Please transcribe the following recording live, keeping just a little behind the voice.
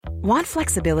Want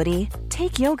flexibility?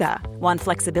 Take yoga. Want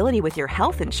flexibility with your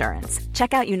health insurance?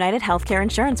 Check out United Healthcare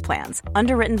Insurance Plans.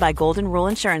 Underwritten by Golden Rule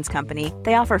Insurance Company,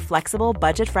 they offer flexible,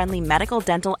 budget-friendly medical,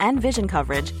 dental, and vision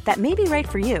coverage that may be right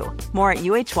for you. More at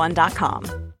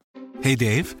uh1.com. Hey,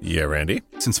 Dave. Yeah, Randy.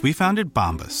 Since we founded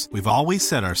Bombas, we've always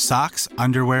said our socks,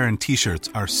 underwear, and T-shirts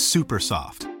are super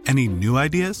soft. Any new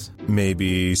ideas?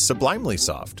 Maybe sublimely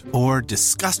soft. Or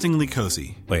disgustingly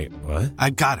cozy. Wait, what?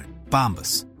 I got it.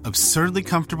 Bombas. Absurdly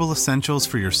comfortable essentials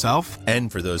for yourself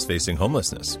and for those facing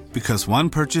homelessness. Because one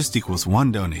purchased equals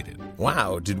one donated.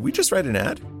 Wow, did we just write an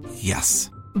ad?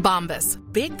 Yes. Bombas.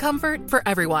 Big comfort for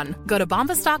everyone. Go to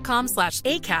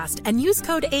bombas.com/ACAST and use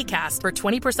code ACAST for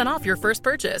 20% off your first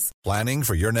purchase. Planning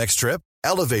for your next trip?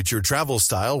 Elevate your travel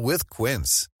style with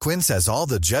Quince. Quince has all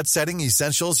the jet-setting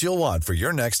essentials you'll want for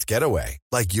your next getaway,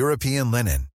 like European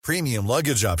linen, premium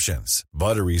luggage options,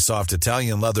 buttery soft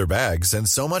Italian leather bags, and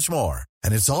so much more.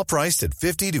 And it's all priced at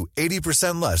 50 to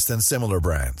 80% less than similar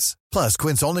brands. Plus,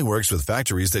 Quince only works with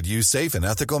factories that use safe and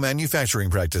ethical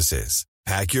manufacturing practices.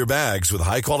 Pack your bags with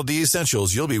high-quality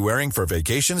essentials you'll be wearing for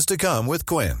vacations to come with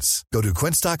Quince. Go to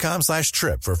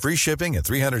quince.com/trip for free shipping and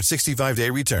 365-day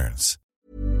returns.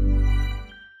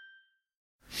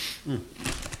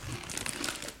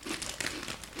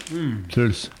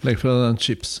 Truls, legg fra den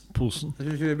chipsposen. Jeg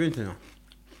tror ikke vi begynte ennå.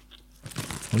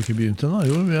 Har du ikke begynt ennå?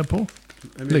 Jo, vi er på.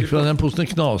 Legg fra den posen,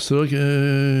 det knaser og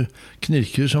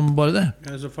knirker som bare det.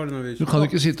 Du kan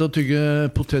ikke sitte og tygge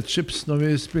potetchips når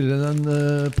vi spiller en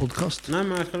podcast. Nei,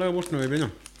 men jeg skal legge bort når vi begynner.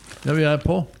 Ja, vi er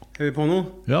på. Er vi på nå?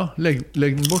 Ja, legg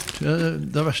den bort. Det er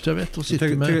det verste jeg vet, å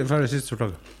sitte med. Ferdig siste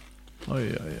forslag. Oi.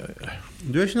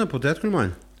 Du er ikke noen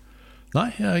potetgullmann? Nei,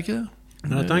 jeg er ikke det.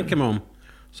 Når jeg tenker meg om,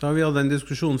 så har vi hatt en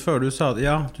diskusjon før. Du sa at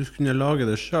ja, du skulle lage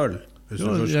det selv.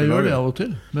 Jo, jeg gjør det av og til,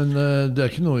 men det er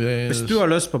ikke noe jeg... Hvis du har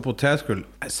lyst på potetgull,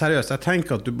 seriøst, jeg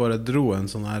tenker at du bare dro en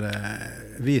sånn her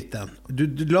hvit en. Du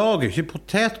lager ikke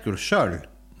potetgull selv.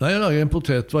 Nei, jeg lager en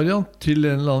potetvariant til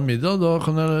en eller annen middag. Da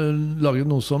kan jeg lage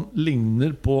noe som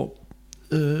ligner på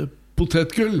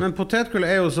potetgull. Men potetgull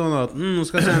er jo sånn at nå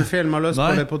skal jeg se en film, har lyst på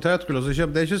litt potetgull, og så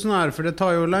kjøp. Det er ikke sånn her, for det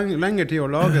tar jo lengre tid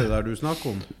å lage det der du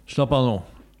snakker om. Slapp av nå.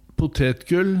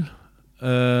 Potetgull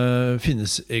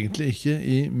finnes egentlig ikke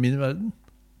i min verden.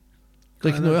 Det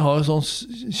er ikke noe jeg har sånn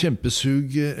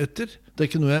kjempesug etter. Det er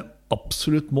ikke noe jeg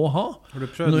absolutt må ha.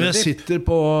 Når jeg sitter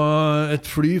på et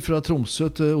fly fra Tromsø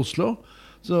til Oslo,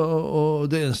 og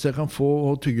det eneste jeg kan få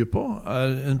å tygge på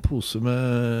er en pose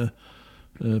med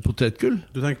potetgull.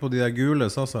 Du tenker på de der gule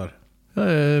sassar? Ja,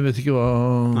 jeg vet ikke hva...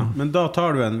 Nei, men da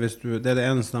tar du en hvis det er det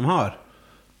eneste de har.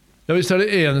 Ja, hvis det er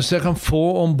det eneste jeg kan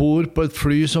få ombord på et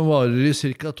fly som varer i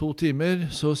cirka 2 timer,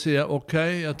 så sier jeg ok,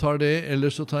 jeg tar det, eller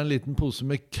så tar jeg en liten pose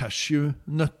med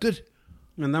cashewnøtter.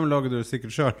 Men dem lager du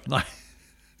sikkert selv. Nei.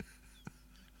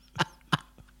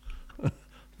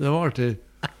 Det var artig.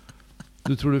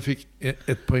 Du tror du fikk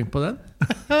ett poeng på den?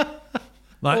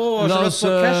 Nei, la oss...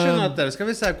 cashewnøtter. Skal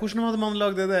vi se, hvordan hadde man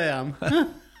lagd det igjen?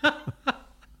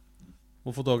 Må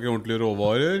få tak i ordentlige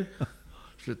råvarer.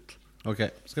 Slutt. Ok,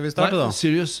 skal vi starte da?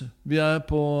 Seriøs, vi er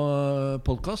på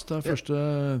podcast. Det er første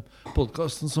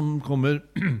podcasten som kommer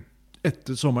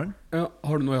etter sommeren. Ja,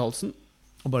 har du noe i halsen?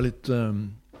 Og bare litt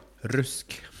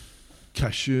rusk.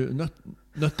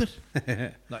 Cashewnøtter.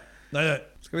 Nei.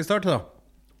 Skal vi starte da?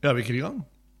 Ja, vi er ikke i gang.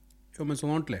 Jo, men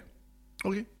sånn ordentlig.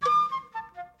 Ok.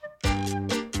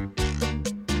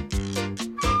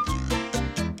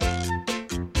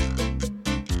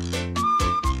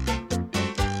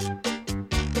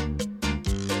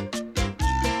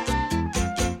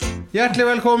 Hjertelig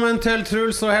velkommen til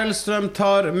Truls og Hellstrøm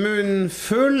tar munnen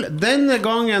full. Denne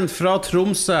gangen fra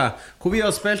Tromsø, hvor vi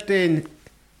har spilt inn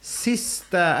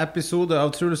siste episode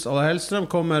av Truls og Hellstrøm,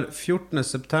 kommer 14.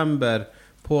 september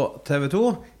på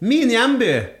TV2. Min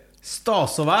hjemby,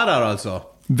 stas å være her altså.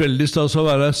 Veldig stas å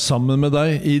være sammen med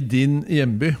deg i din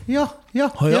hjemby. Ja.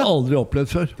 Har jeg aldri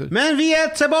opplevd før. Men vi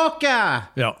er tilbake!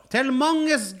 Ja. Til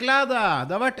manges glede.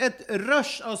 Det har vært et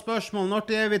rush av spørsmål.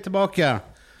 Når er vi tilbake?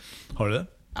 Har du det?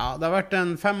 Ja, det har vært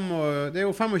det er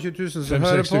jo 25 000 som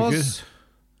hører på oss.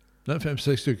 Det er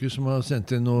 5-6 stykker som har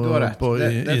sendt inn noe på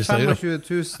Instagram. Det er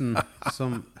 25 000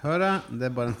 som hører. Det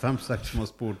er bare en 5-6 som har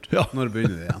spurt. Når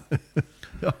begynner det igjen?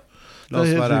 Ja. La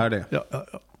oss være ærlige. Ja.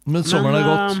 Men sommeren er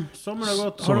gått. Sommeren er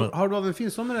gått. Har du hatt en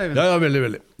fin sommer, Eivind? Ja,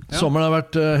 veldig. Sommeren har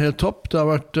vært helt topp. Det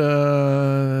har vært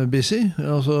busy,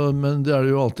 men det er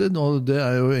det jo alltid. Og det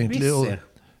er jo egentlig... Busy?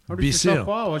 Har du ikke slappet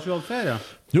av? Har du ikke hatt ferie?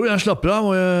 Jo, jeg slapper av,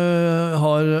 og jeg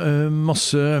har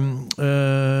masse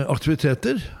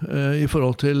aktiviteter i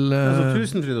forhold til... Altså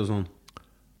Tusenfryd og sånn?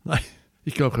 Nei,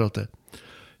 ikke akkurat det.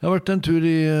 Jeg har vært en tur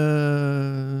i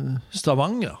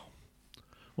Stavanger.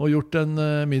 og gjort en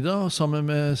middag sammen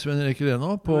med Sven Erik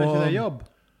Reno på... Men ikke det jobb?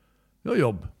 Ja,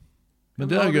 jobb. Men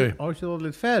det er gøy. Har du ikke hatt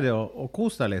litt ferie og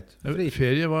kose deg litt? Fri?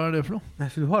 Ferie, hva er det for noe? Nei,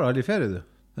 for du har aldri ferie, du.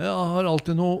 Jeg har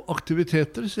alltid noen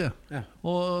aktiviteter, sier jeg. Ja.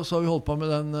 Og så har vi holdt på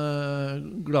med den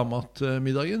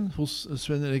gladmatmiddagen hos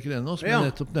Sven Erik Reno, som jeg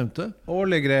nettopp nevnte.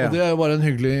 Årlig greie. Og det er jo bare en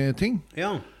hyggelig ting.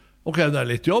 Ja. Ok, det er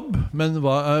litt jobb, men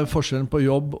hva er forskjellen på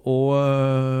jobb og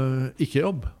ikke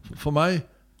jobb? For meg,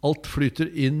 alt flyter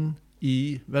inn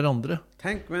i hverandre.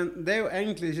 Tenk, men det er jo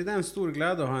egentlig ikke en stor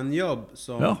glede å ha en jobb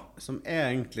som er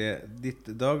egentlig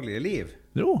ditt daglige liv.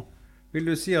 Jo.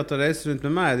 Vil du si at å reise rundt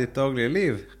med meg er ditt daglige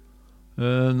liv?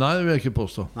 Nei, det vil jeg ikke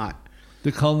påstå. Nei.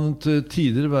 Det kan til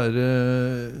tider være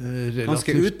relativt...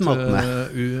 Ganske utmattende.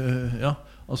 Ja,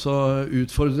 altså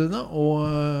utfordrende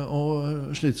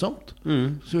og slitsomt.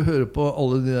 Så du hører på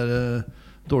alle de der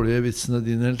dårlige vitsene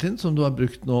dine hele tiden, som du har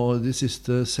brukt nå de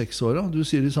siste 6 årene. Du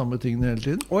sier de samme tingene hele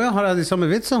tiden. Åja, har jeg de samme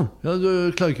vitsene? Ja, du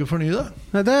klarer ikke å fornye det.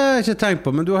 Nei, det har jeg ikke tenkt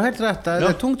på, men du har helt rett.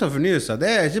 Det er tungt å fornye seg. Det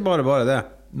er ikke bare det.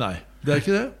 Nei, det er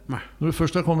ikke det. Nei. Når du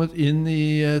først har kommet inn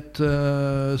i et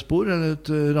spor eller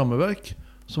et rammeverk,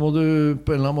 så må du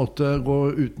på en eller annen måte gå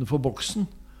utenfor boksen.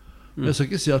 Jeg skal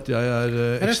ikke si at jeg er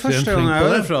ekstremt flink på det. Er det første gang jeg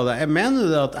hører fra deg? Jeg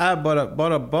mener det at jeg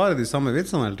bare de samme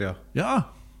vitsene hele tiden? Ja,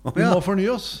 vi må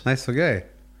fornye oss. Nei, så gøy.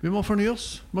 Vi må fornye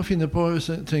oss. Vi må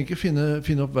trenger ikke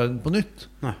finne opp verden på nytt.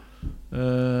 Nei.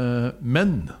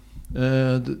 Men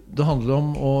det handler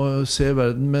om å se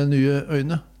verden med nye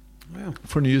øyne.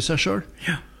 Fornye seg selv.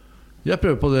 Ja. Jeg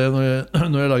prøver på det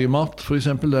når jeg lager mat, for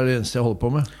eksempel. Det er det eneste jeg holder på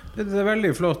med. Det er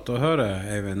veldig flott å høre,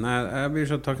 Eivind. Jeg blir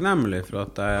så takknemlig for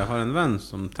at jeg har en venn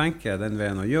som tenker den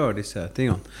veien og gjør disse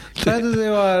tingene.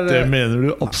 Det mener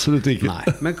du absolutt ikke.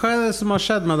 Nei. Men hva er det som har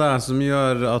skjedd med deg som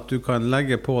gjør at du kan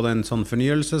legge på den sånn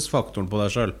fornyelsesfaktoren på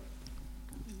deg selv?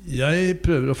 Jeg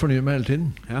prøver å fornye meg hele tiden.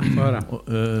 Ja, hva er det?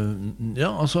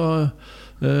 Ja, altså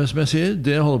som jeg sier,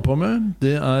 det jeg holder på med,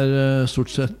 det er stort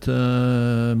sett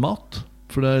mat.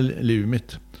 For det er livet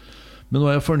mitt. Men nå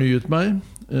har jeg fornyet meg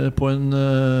på en,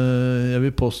 jeg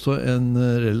vil påstå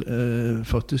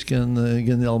faktisk en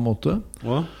genial måte.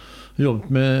 Hva? Jobbet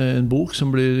med en bok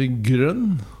som blir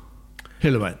grønn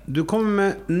hele veien. Du kommer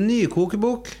med en ny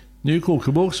kokebok. Ny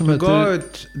kokebok som heter...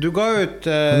 Du ga ut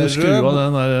kan du skru av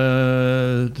den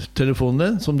der telefonen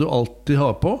din som du alltid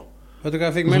har på? Vet du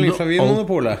hva jeg fikk melding fra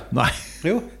Vinmonopolet? Nei.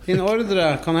 Jo, din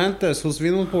ordre kan hentes hos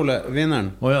Vinmonopolet,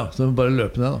 vinneren. Åja, så bare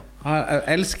løpe ned da. Jeg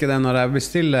elsker det når jeg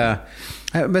bestiller.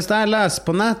 Hvis jeg leser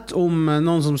på nett om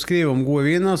noen som skriver om gode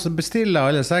viner, så bestiller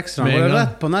jeg alle 6-erne. Går jeg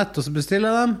rett på nett og så bestiller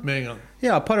jeg dem? Med en gang.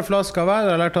 Ja, et par flasker hver,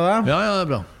 har jeg lært av det? Ja, det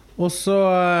er bra. Og så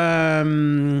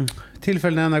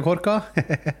tilfellen er en korka.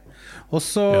 Og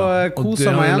så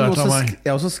koser jeg meg igjen.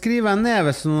 Og så skriver jeg ned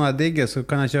hvis noen er digge, så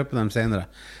kan jeg kjøpe dem senere.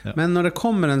 Men når det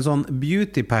kommer en sånn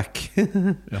beauty pack,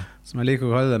 som jeg liker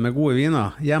å kalle det, med gode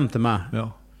viner, hjem til meg,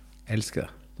 elsker det.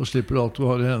 Da slipper du alt du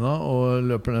har i hendene og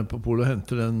løper ned på polet og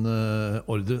henter den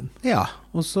ordren. Ja,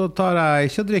 og så tar jeg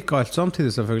ikke å drikke alt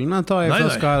samtidig selvfølgelig, men jeg tar en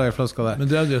flaske her og en flaske der.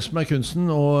 Men det er det som er kunsten,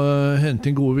 å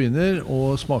hente inn gode viner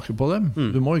og smake på dem.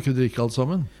 Du må ikke drikke alt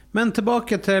sammen. Men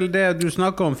tilbake til det du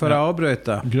snakket om før jeg avbrøt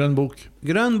det. Grønn bok.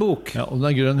 Grønn bok. Ja, og den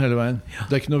er grønn hele veien.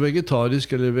 Det er ikke noe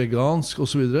vegetarisk eller vegansk og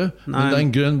så videre, men det er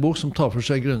en grønn bok som tar for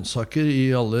seg grønnsaker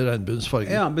i alle regnbuens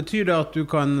farger. Ja, betyr det at du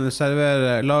kan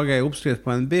lage en oppskrift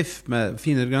på en biff med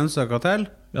fine grønnsaker til?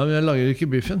 Ja, men jeg lager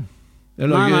ikke biffen. Jeg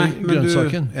lager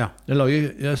grønnsaken.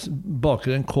 Jeg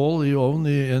baker en kål i ovnen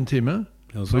i 1 time,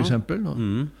 for eksempel.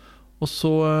 Og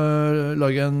så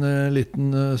lager jeg en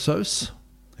liten saus.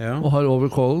 Og har over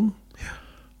kålen.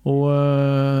 Og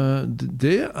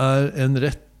det er en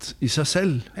rett i seg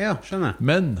selv. Ja, skjønner.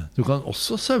 Men du kan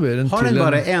også servere en til en... Har den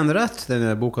bare en rett,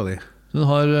 denne boka di? Den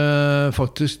har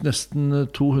faktisk nesten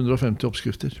 250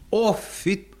 oppskrifter.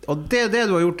 Fitt! Og det er det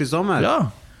du har gjort i sommer? Ja.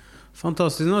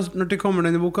 Fantastisk. Når kommer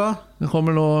denne boka? Den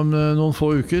kommer nå om noen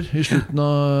få uker, i slutten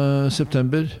av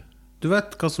september. Du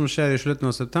vet hva som skjer i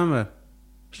slutten av september?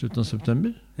 Slutten av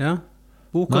september? Ja.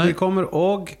 Boka di kommer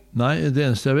og... Nei, det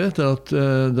eneste jeg vet er at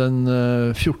den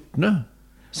 14.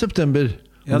 september...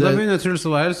 Ja, da begynner Truls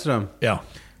og Hellstrøm. Ja.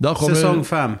 Da kommer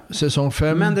Sesong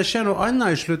 5. Men det skjer noe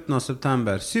annet i slutten av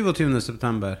september. 27.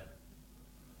 september.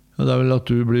 Ja, det er vel at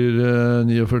du blir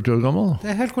 49 år gammel.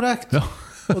 Det er helt korrekt. Ja.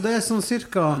 Og det er sånn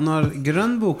cirka når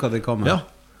grønnboka di kommer. Ja.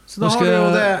 Så da har du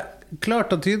jo det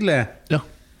klart og tydelig. Ja.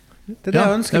 Det er det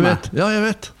jeg ønsker meg. Ja, jeg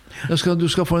vet. Du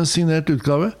skal få en signert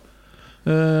utgave.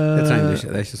 Det trenger du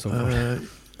ikke, det er ikke så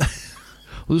fort.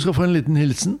 Og du skal få en liten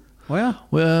hilsen.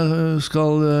 Og jeg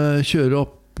skal kjøre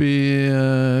opp i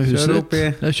huset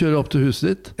ditt. Jeg kjører opp til huset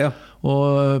ditt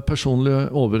og personlig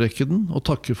overrekke den og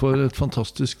takke for et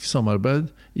fantastisk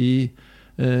samarbeid i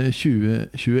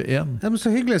 2021. Det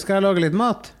så hyggelig, skal jeg lage litt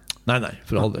mat? Nei,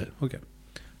 for all del. Ok.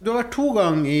 Du har vært 2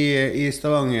 ganger i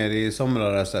Stavanger i sommer,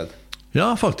 har jeg sett.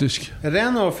 Ja, faktisk.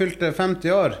 Reno fylte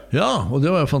 50 år. Ja, og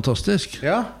det var jo fantastisk.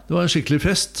 Ja. Det var en skikkelig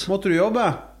fest. Måtte du jobbe?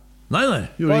 Nei,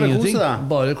 gjorde Bare ingenting. kose deg?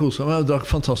 Bare kose meg. Drakk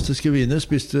fantastiske viner,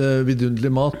 spiste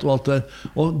vidunderlig mat og alt det.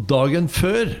 Og dagen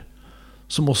før,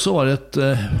 som også var et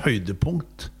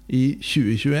høydepunkt i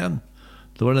 2021,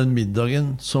 det var den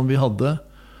middagen som vi hadde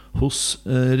hos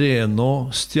Reno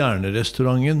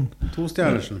stjernerestauranten.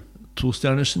 2-stjernersen.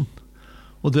 2-stjernersen.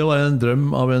 Og det var en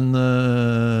drøm av en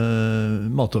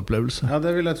matopplevelse. Ja,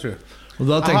 det vil jeg tro. Og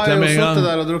da jeg har jeg jo med en suttet gang,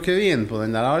 der og drukket vin på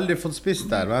den der. Jeg har aldri fått spist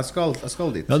der, men jeg skal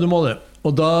dit. ja, du må det.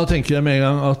 Og da tenker jeg med en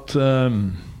gang at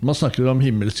man snakker om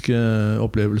himmelske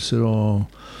opplevelser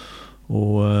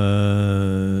og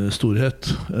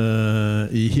storhet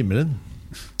i himmelen.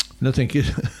 Men jeg tenker,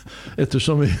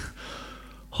 ettersom vi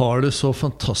har det så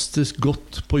fantastisk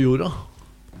godt på jorda,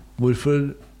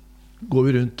 hvorfor går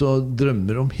vi rundt og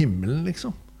drømmer om himmelen,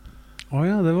 liksom?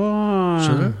 Åja, det var...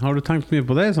 Skjønner du? Har du tenkt mye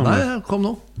på det i sommer? Nei, kom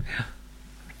nå.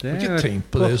 Det har ikke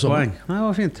tenkt på det i sommer. Poeng. Nei, det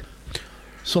var fint.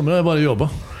 Sommer er bare jobba.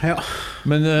 Ja.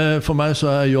 Men for meg så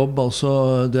er jobb altså,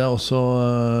 det er også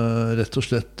rett og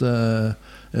slett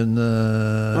en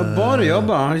Bare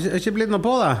jobba? Har ikke blitt noe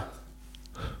på det?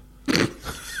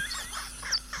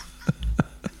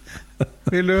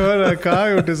 Vil du høre hva jeg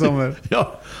har gjort i sommer? Ja,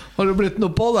 har det blitt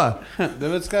noe på deg?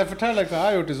 Skal jeg fortelle hva jeg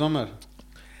har gjort i sommer?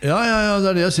 Ja, det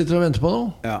er det jeg sitter og venter på nå.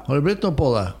 Ja. Har det blitt noe på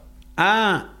deg?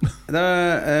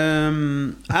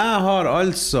 Jeg har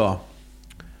altså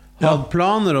hatt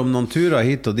planer om noen turer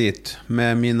hit og dit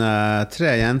med mine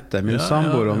 3 jenter, min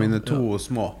samboer og mine 2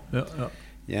 små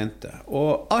jenter.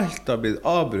 Og alt har blitt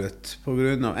avbrutt på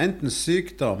grunn av enten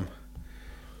sykdom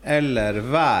eller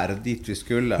vær dit vi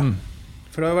skulle.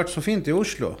 For det har vært så fint i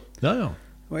Oslo. Ja.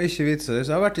 Det var ikke vits. Så jeg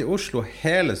har vært i Oslo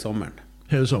hele sommeren.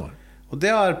 Hele sommeren. Og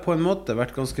det har på en måte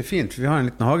vært ganske fint, for vi har en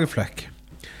liten hageflekk.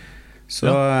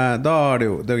 Så da er det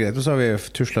jo greit. Og så har vi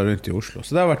tuslet rundt i Oslo.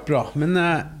 Så det har vært bra. Men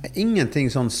ingenting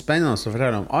sånn spennende å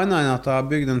fortelle om, annet enn at jeg har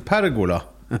bygd en pergola.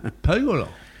 Pergola?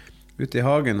 Ute i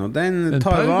hagen. Og den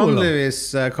tar vanligvis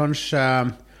kanskje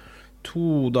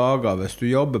 2 dager hvis du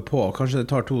jobber på. Kanskje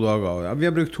det tar 2 dager. Ja, vi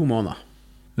har brukt 2 måneder.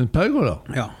 En pergola?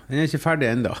 Ja, den er ikke ferdig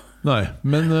enda. Nei,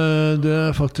 men det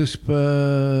er faktisk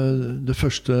det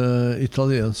første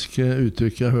italienske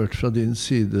uttrykket jeg har hørt fra din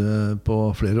side på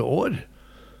flere år.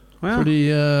 Ja. Fordi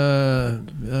jeg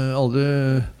har aldri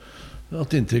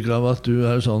hatt inntrykk av at du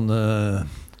er sånn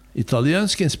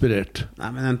italiensk inspirert.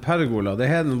 Nei, men en pergola, det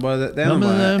er bare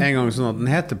en gang sånn at den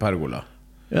heter pergola.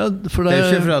 Ja, for det er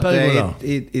ikke for at pergola. Det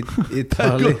er i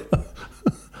Italia.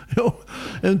 Jo,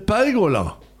 en pergola.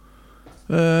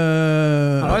 Jeg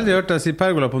har aldri hørt deg si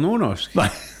pergola på nordnorsk. Nei.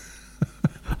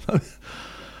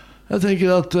 Jeg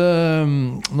tenker at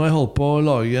når jeg holder på å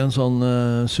lage en sånn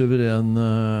suveren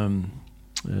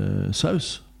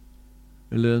saus,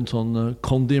 eller en sånn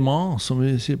condiment, som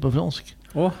vi sier på fransk,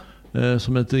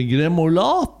 som heter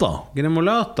gremolata.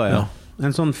 Gremolata, ja.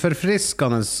 En sånn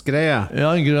forfriskende greie. Ja,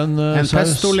 en grønn en saus.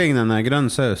 pesto-lignende grønn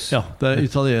saus. Ja, det er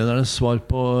italienernes svar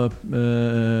på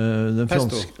den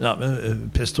franske. Ja,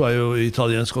 men pesto er jo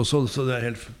italiensk også, så det er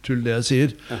helt tull det jeg sier.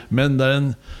 Ja. Men det er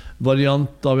en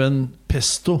variant av en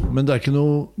pesto, men det er ikke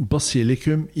noe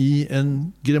basilikum i en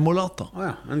gremolata.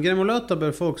 Ja. En gremolata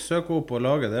bør folk søke opp og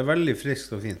lage. Det er veldig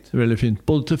friskt og fint. Veldig fint,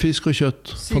 både til fisk og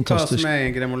kjøtt. Si fantastisk. Hva som er i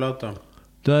en gremolata?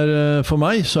 Det er, for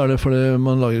meg så er det fordi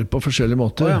man lager det på forskjellige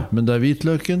måter. Men det er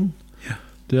hvitløken,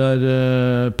 det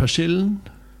er persillen,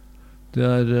 det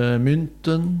er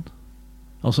mynten,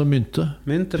 altså mynte,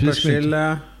 persille,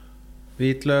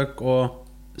 hvitløk og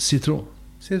sitron.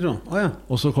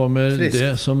 Og så kommer frisk.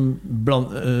 Det som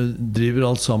driver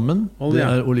alt sammen. Det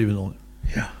er olivenolje.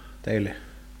 Ja, deilig.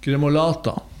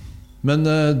 Gremolata. Men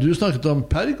du snakket om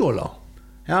pergola.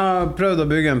 Jeg har prøvd å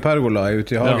bygge en pergola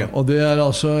ute i hagen. Ja, og det er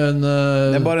altså en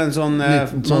det er bare en sånn,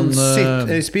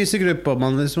 en spisegruppe.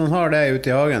 Hvis man har det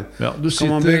ute i hagen, kan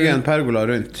man bygge en pergola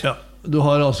rundt. Ja, du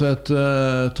har altså et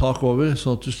tak over,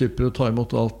 sånn at du slipper å ta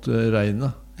imot alt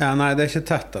regnet. Ja, nei, det er ikke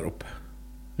tett der oppe.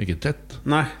 Ikke tett?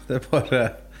 Nei, det er bare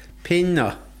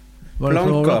pinner.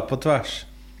 Planker på tvers.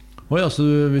 Så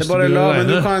hvis det er bare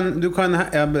det men du kan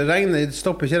regne, det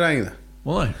stopper ikke regnet.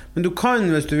 Men du kan,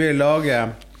 hvis du vil, lage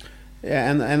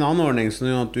en anordning sånn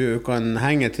at du kan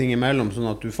henge ting imellom, sånn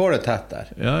at du får det tett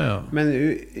der. Men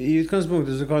i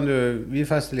utgangspunktet så kan vi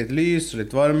feste litt lys og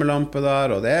litt varmelampe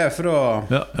der, og det er for å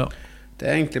det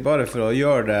er egentlig bare for å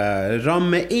gjøre det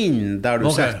ramme inn der du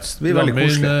setter. Det blir veldig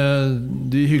koselig.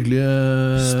 De hyggelige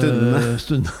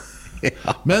stundene.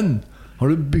 Men Har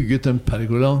du bygget en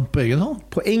pergolaen på egen hånd?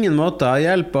 På ingen måte, av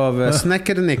hjelp av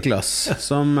Snekker-Niklas,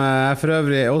 som for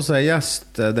øvrig også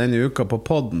gjest denne uka på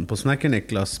podden, på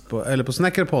Snekker-Niklas, eller på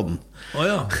Snekkerpodden.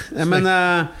 Men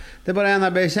det bare en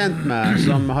jeg ble kjent med,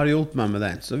 som har hjulpet meg med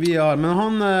den. Så men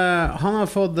han har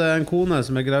fått en kone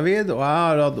som gravid, og jeg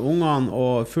har hatt ungene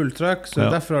og full trøkk,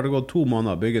 så derfor har det gått 2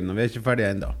 måneder å bygge den, og vi ikke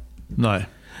ferdige enda. Nei.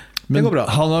 Men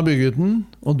han har bygget den,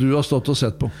 og du har stått og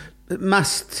sett på.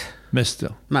 Mest,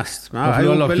 ja. Mest. Men jeg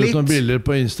har lagt ut noen bilder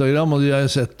på Instagram, og de har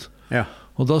jeg sett. Ja.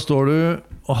 Og da står du,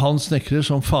 og han snekrer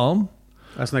som faen.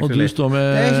 Og du står med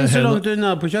det ikke så langt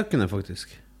unna på kjøkkenet,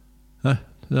 faktisk. Nei,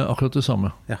 det akkurat det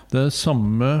samme. Ja. Det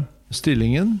samme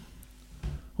stillingen,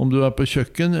 om du på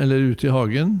kjøkken eller ute i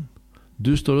hagen.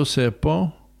 Du står og ser på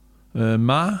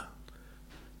meg.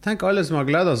 Tenk alle som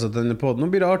har gledet seg til denne podden.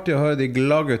 Nå blir det artig å høre de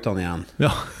gladguttene igjen.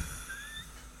 Ja.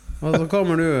 Og så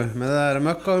kommer du med det der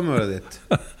møkkahumøret ditt.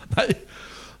 Nei.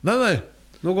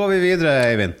 Nå går vi videre,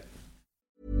 Eivind.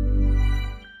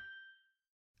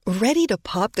 Ready to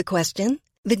pop the question?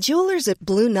 The jewelers at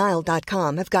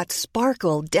BlueNile.com have got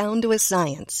sparkle down to a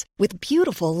science with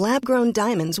beautiful lab-grown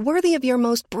diamonds worthy of your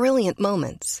most brilliant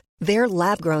moments. Their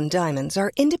lab-grown diamonds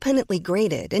are independently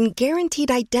graded and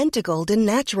guaranteed identical to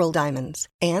natural diamonds,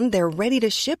 and they're ready to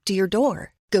ship to your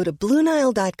door. Go to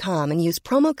BlueNile.com and use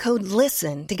promo code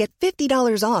LISTEN to get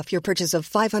 $50 off your purchase of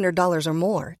 $500 or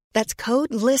more. That's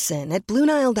code LISTEN at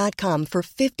BlueNile.com for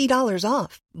 $50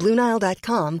 off.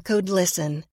 BlueNile.com, code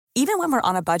LISTEN. Even when we're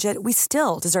on a budget, we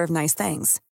still deserve nice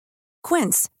things.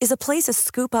 Quince is a place to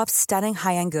scoop up stunning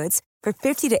high-end goods for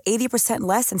 50 to 80%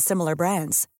 less than similar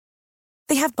brands.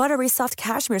 They have buttery soft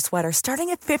cashmere sweaters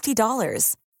starting at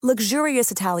 $50, luxurious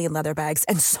Italian leather bags,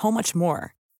 and so much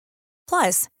more.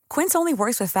 Plus, Quince only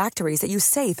works with factories that use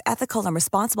safe, ethical, and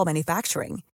responsible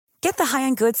manufacturing. Get the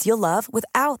high-end goods you'll love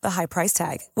without the high price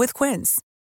tag with Quince.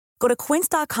 Go to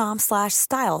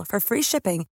quince.com/style for free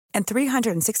shipping and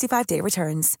 365-day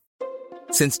returns.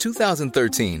 Since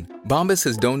 2013, Bombas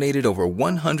has donated over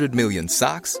 100 million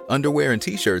socks, underwear, and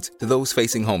T-shirts to those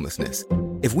facing homelessness.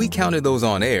 If we counted those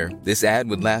on air, this ad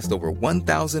would last over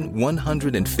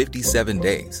 1,157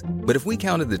 days. But if we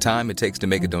counted the time it takes to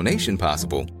make a donation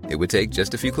possible, it would take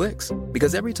just a few clicks.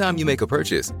 Because every time you make a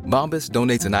purchase, Bombas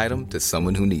donates an item to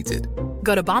someone who needs it.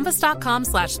 Go to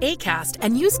bombas.com/ACAST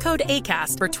and use code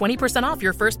ACAST for 20% off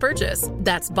your first purchase.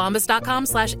 That's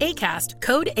bombas.com/ACAST,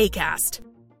 code ACAST.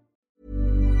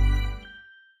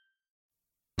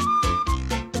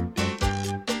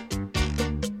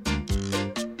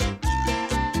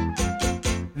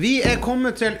 Vi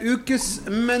kommet til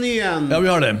ukesmenyen. Ja, vi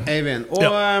har det, Eivind. Og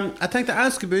jeg tenkte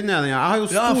jeg skulle begynne igjen. Jeg har jo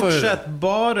stort sett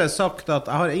bare sagt at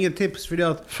jeg har ingen tips, fordi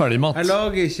at ferdigmat. Jeg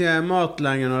lager ikke mat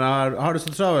lenger når jeg har det så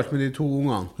travelt med de 2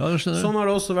 ungene. Ja, sånn har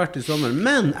det også vært i sommer.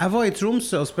 Men jeg var i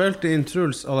Tromsø og spilte inn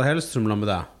Truls Alle Hellstrøm med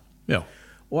deg. Ja.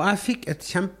 Og jeg fikk et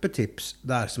kjempetips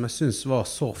der som jeg synes var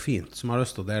så fint, som jeg har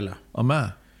lyst til å dele. Av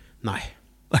meg? Nei.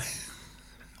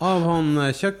 Av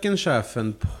han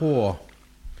kjøkkensjefen på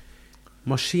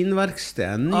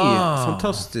Maskinverksted, en ny,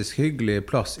 fantastisk hyggelig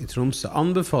plass i Tromsø.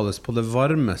 Anbefales på det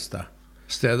varmeste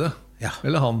stedet. Ja.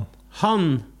 Eller han.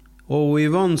 Han og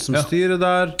Yvonne som styrer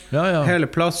der. Ja. Hele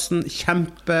plassen,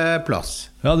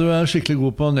 kjempeplass. Ja, du skikkelig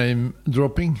god på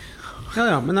name-dropping.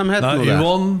 Ja, men de heter noe det.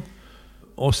 Yvonne,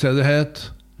 og stedet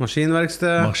het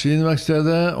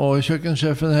Maskinverkstedet, og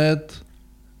kjøkkensjefen het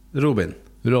Robin.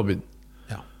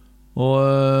 Ja.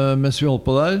 Og mens vi holdt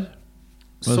på der,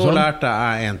 så lærte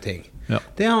jeg en ting. Ja.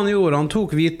 Det han gjorde, han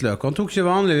tok hvitløk. Han tok ikke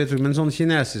vanlig hvitløk, men sånn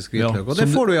kinesisk hvitløk. Og det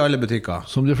får du i alle butikker.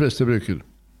 Som de fleste bruker.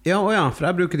 Ja, for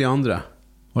jeg bruker de andre.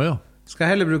 Skal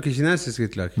jeg heller bruke kinesisk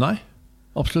hvitløk? Nei,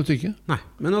 absolutt ikke. Nei,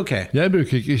 men ok. Jeg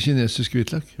bruker ikke kinesisk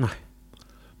hvitløk. Nei.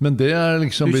 Men det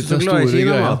liksom blitt den store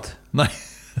greia. Nei.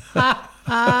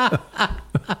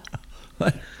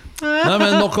 Nei,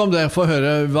 men nok om det. Få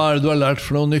høre, hva det du har lært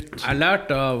for noe nytt? Jeg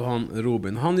lærte av han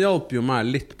Robin. Han hjalp jo meg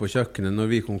litt på kjøkkenet når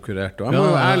vi konkurrerte. Og jeg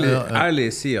må jo ærlig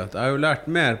si at jeg har jo lært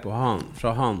mer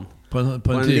fra han på en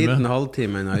liten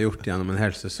halvtime enn jeg har gjort gjennom en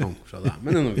hel sesong fra deg. Men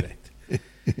det er noe greit.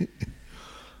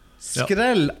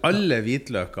 Skrell alle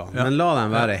hvitløkene, men la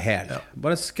dem være hele.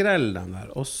 Bare skrell dem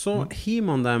der. Og så hiver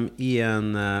man dem i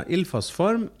en ildfast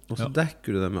form, og så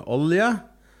dekker du dem med olje.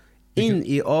 Inn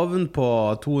i ovnen på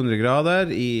 200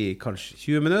 grader i kanskje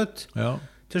 20 minutter.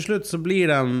 Til slutt så blir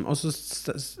de, og så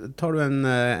tar du en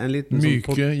liten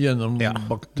myke,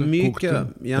 gjennombakte,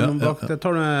 gjennombakte.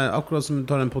 Tar du akkurat som du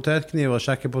tar en potetkniv og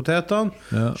sjekker potetene.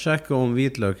 Sjekker om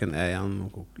hvitløken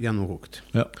gjennomkokt.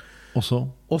 Og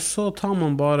så tar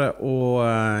man bare og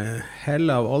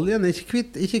heller av oljen.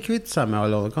 Ikke kvitt seg med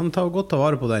all oljen. Kan godt ta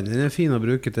vare på den. Den er fin å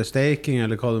bruke til steking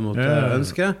eller hva du måtte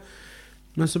ønske.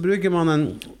 Men så bruker man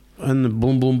en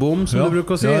bom, som du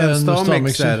bruker å si, en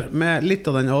stavmikser med litt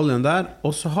av den oljen der,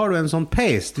 og så har du en sånn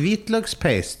paste,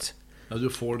 hvitløkspaste. Ja, du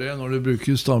får det når du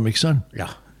bruker stavmikseren. Ja,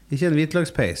 ikke en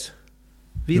hvitløkspaste.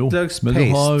 Jo, men du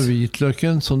har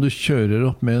hvitløken som du kjører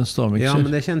opp med en stavmikser. Ja,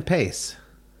 men det er ikke en paste.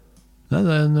 Nei,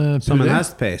 det er en puré. Som en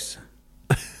hestpaste.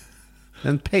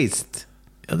 En paste.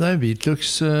 Ja, det er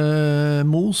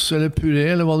hvitløksmos, eller puré,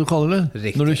 eller hva du kaller det.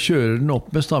 Riktig. Når du kjører den opp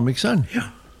med stavmikseren. Ja.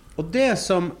 Og det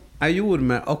som jeg gjorde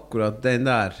med akkurat den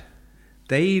der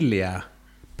deilige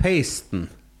pasten,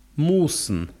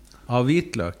 mosen av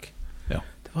hvitløk,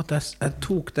 det var at jeg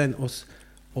tok den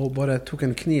og bare tok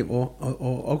en kniv og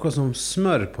akkurat som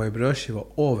smør på en brødskive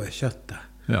over kjøttet.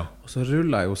 Ja. Og så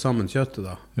rullet jeg jo sammen kjøttet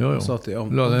da. Jo.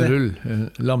 La det rull,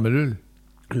 lammerull.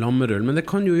 Men det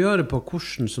kan du gjøre på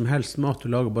hvordan som helst mat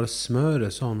du lager, bare smøre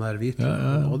sånn der hvitløk.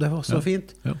 Ja. Og det var så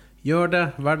fint. Ja. Gjør det,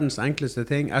 verdens enkleste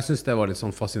ting. Jeg synes det var litt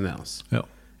sånn fascinerende. Ja.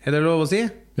 Er det lov å si?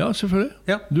 Ja, selvfølgelig.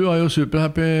 Ja. Du er jo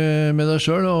superhappy med deg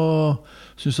selv og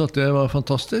synes at det var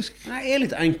fantastisk. Jeg er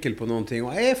litt enkel på noen ting,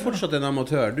 og jeg er fortsatt en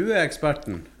amatør. Du er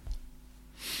eksperten.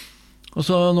 Og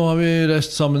så nå har vi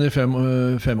reist sammen i 5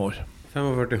 år.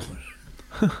 45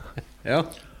 år. Ja.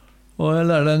 Og jeg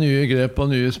lærer deg nye grep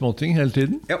og nye småting hele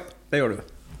tiden. Ja, det gjør du.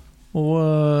 Og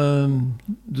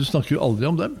du snakker jo aldri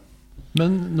om dem.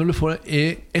 Men når du får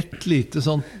et lite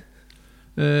sånn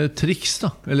triks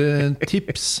da, eller en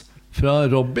tips fra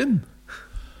Robin,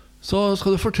 så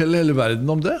skal du fortelle hele verden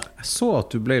om det. Jeg så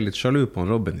at du ble litt sjalu på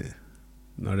Robin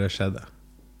når det skjedde.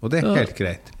 Og det er helt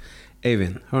greit.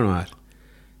 Eivind, hør nå her.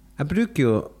 Jeg bruker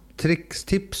jo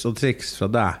tips og triks fra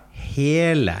deg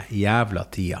hele jævla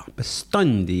tida.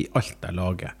 Bestandig i alt jeg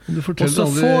lager. Og så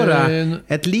får jeg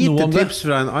et lite tips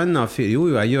fra en annen fyr. Jo,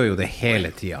 jeg gjør jo det hele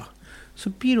tida.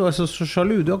 Så blir du altså så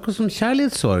sjalu. Du er akkurat som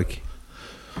kjærlighetssorg.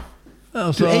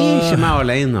 Du eier ikke meg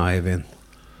alene, Eivind.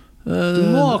 Du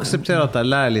må akseptere at jeg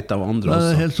lærer litt av andre også. Det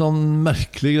er en helt sånn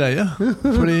merkelig greie.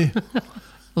 Fordi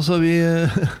altså vi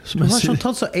du har sånn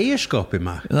tatt så eierskap i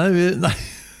meg. Nei,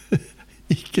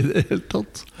 ikke det helt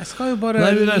tatt. Jeg skal jo bare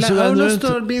jeg har lyst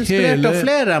til å bli inspirert av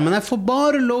flere, men jeg får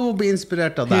bare lov å bli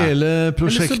inspirert av deg. Hele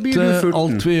prosjektet,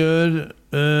 alt vi gjør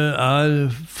er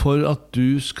for at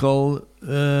du skal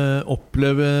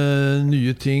oppleve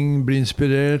nye ting, bli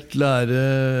inspirert, lære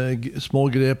små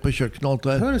grep på kjøkkenet og alt det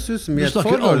her. Det høres ut som i et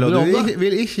forhold, og du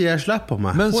vil ikke gi slipp på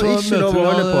meg. Men så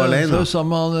møter du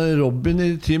sammen med Robin i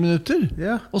 10 minutter,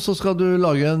 og så skal du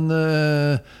lage en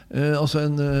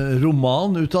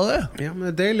roman ut av det. Ja, men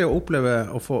det er deilig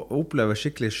å få oppleve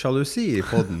skikkelig sjalusi i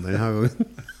podden denne gangen.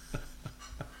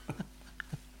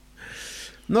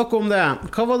 Nok om det.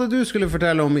 Hva var det du skulle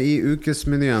fortelle om i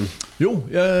ukesmenyen? Jo,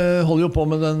 jeg holder jo på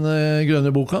med den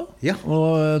grønne boka. Ja.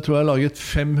 Og jeg tror jeg har laget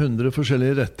 500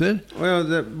 forskjellige retter. Og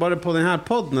ja, bare på denne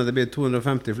podden er det blitt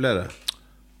 250 flere?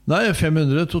 Nei,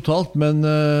 500 totalt, men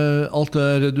alt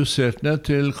er redusert ned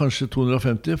til kanskje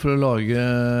 250 for å lage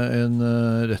en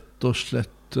rett og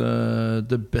slett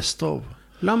the best of.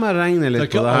 La meg regne litt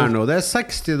på det her nå. Det er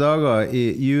 60 dager i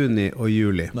juni og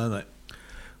juli. Nei.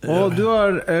 Og du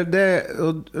har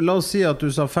la oss si at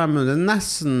du sa 500,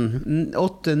 nesten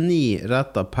 8-9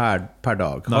 retter per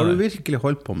dag. Har du virkelig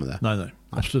holdt på med det? Nei,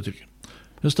 absolutt ikke.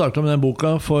 Jeg startet med den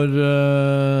boka for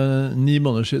 9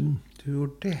 måneder siden. Du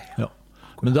gjorde det? Ja.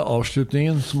 Men det er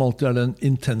avslutningen som alltid er den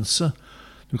intense.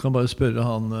 Du kan bare spørre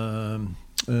han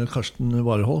Karsten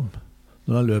Warholm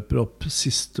når han løper opp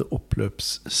siste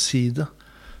oppløpsside.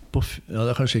 Det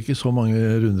er kanskje ikke så mange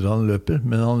runder han løper,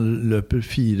 men han løper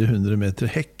 400 meter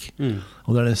hekk.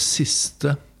 Og det er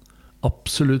den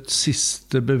absolutt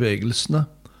siste bevegelsene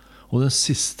og den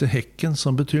siste hekken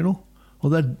som betyr noe.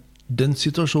 Og det er den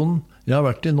situasjonen jeg har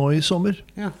vært i nå i sommer.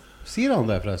 Ja. Sier han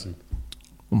det forresten?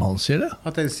 Om han sier det?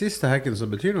 At den siste hekken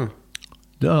som betyr noe?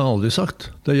 Det har han aldri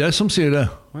sagt. Det er jeg som sier det.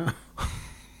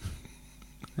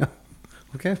 Ja,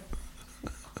 ok.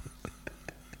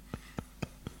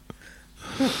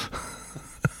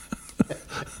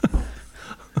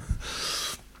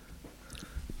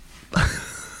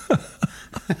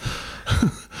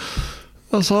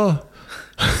 Altså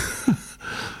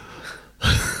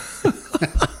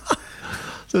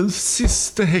den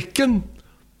siste hekken.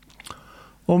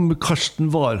 Om Karsten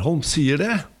Warholm sier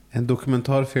det. En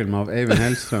dokumentarfilm av Eivind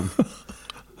Hellstrøm.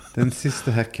 Den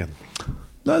siste hekken.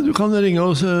 Nei, du kan ringe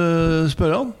og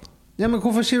spørre han. Ja, men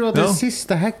hvorfor sier du at den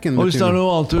siste hekken betyr? Og hvis det er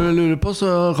noe annet du lurer på,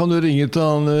 så kan du ringe til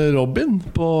han Robin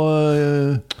på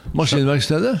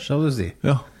maskinverkstedet. Skal du si.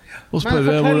 Ja. Og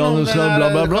spørre hvordan du skal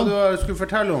bla bla bla. Hva du skulle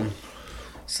fortelle om?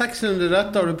 600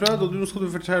 retter har du prøvd, og nå skal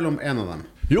du fortelle om en av dem.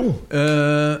 Jo,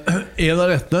 en av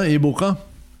rettene i boka,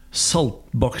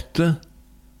 saltbakte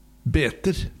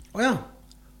beter. Ja.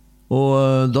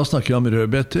 Og da snakker jeg om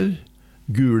rødbeter,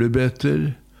 gule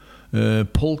beter,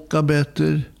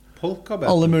 polkabeter,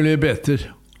 alle mulige beter.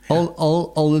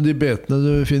 Alle de betene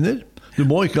du finner. Du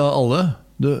må ikke ha alle.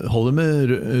 Du holder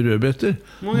med rødbeter.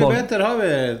 Hvor mange beter har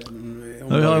vi?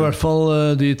 Vi har i hvert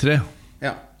fall de 3.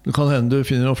 Ja. Det kan hende du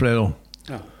finner noen flere også.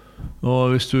 Ja.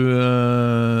 Og hvis du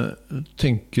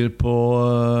tenker på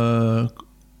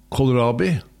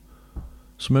kålrabi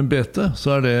som en bete,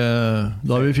 så da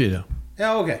har vi 4.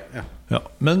 Ja, ok. Ja. Ja.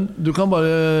 Men du kan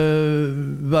bare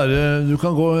du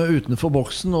kan gå utenfor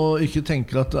boksen og ikke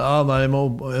tenke at nei,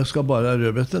 jeg skal bare ha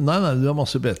rødbete. Nei, du har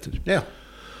masse beter. Ja.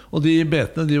 Og de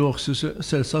betene de vokser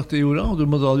selvsagt i jorda, og du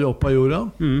må dra de opp av jorda,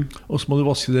 og så må du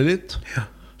vaske det litt. Ja.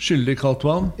 Skylle i kaldt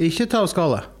vann. Ikke ta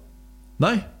skallet.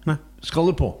 Nei.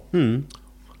 Skallet på.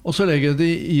 Og så legger jeg de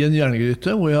i en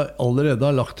jerngryte hvor jeg allerede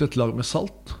har lagt et lag med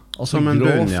salt. Altså som en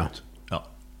bunn, ja.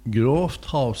 Grovt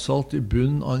havsalt i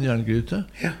bunnen av en jerngryte.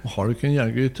 Og har du ikke en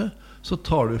jerngryte, så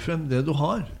tar du frem det du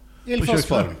har. Ildfast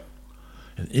form.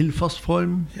 En ildfast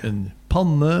form, en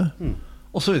panne,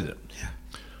 og så videre.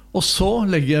 Og så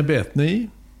legger jeg betene i,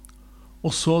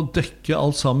 og så dekker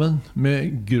alt sammen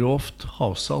med grovt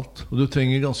havsalt. Og du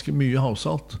trenger ganske mye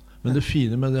havsalt. Men det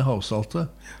fine med det havsaltet,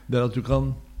 det at du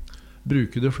kan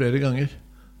bruke det flere ganger.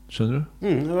 Skjønner du?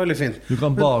 Det er veldig fint. Du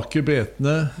kan bake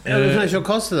betene. Du trenger ikke å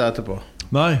kaste det etterpå.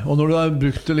 Nei, og når du har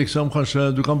brukt det liksom,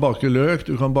 kanskje du kan bake løk,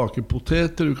 du kan bake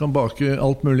poteter, du kan bake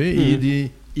alt mulig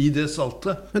i det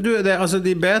saltet. Men du, altså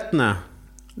de betene,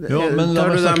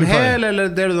 tar du dem hele,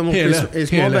 eller deler du dem opp i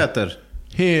småbeter?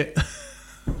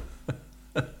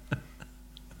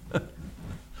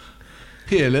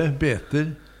 Hele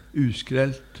beter,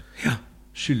 uskrelt,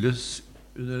 skylles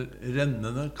under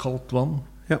rennende kaldt vann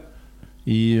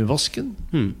i vasken.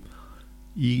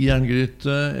 I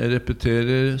jerngryte, jeg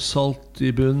repeterer, salt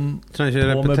i bunnen. Trenger ikke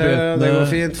repetere, det går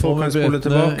fint. Folk kan spole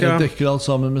tilbake. Jeg dekker alt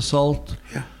sammen med salt.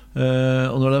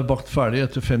 Og når det er bakt ferdig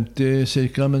etter 50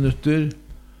 cirka minutter,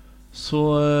 så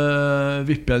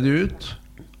vipper jeg de ut,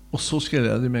 og så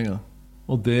skreller jeg de med en gang.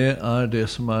 Og det er det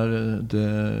som er det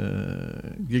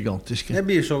gigantiske. Det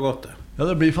blir så godt det. Ja,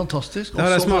 det blir fantastisk. Det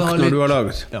har jeg smakt når du har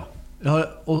laget. Ja.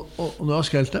 Og når jeg har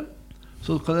skrelt dem,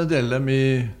 så kan jeg dele dem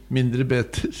i mindre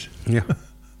beter. Ja.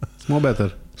 Småbeter.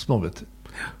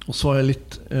 Og så har jeg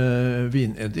litt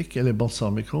vineddik eller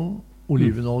balsamico,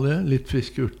 olivenolje, litt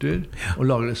friske urter, og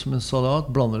lager det som en salat,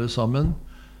 blander det sammen,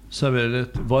 serverer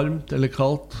det varmt eller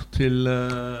kaldt til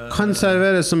kan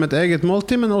serveres som et eget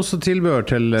måltid, men også tilbehør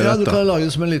til retter. Ja, du kan lage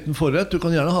det som en liten forrett. Du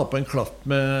kan gjerne ha på en klatt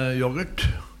med yoghurt.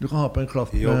 Du kan ha på en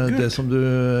klatt med det som du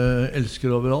elsker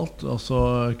overalt,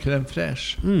 altså crème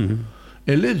fraîche.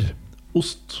 Eller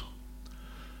ost,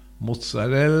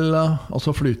 mozzarella,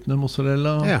 altså flytende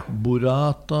mozzarella,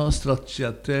 burrata,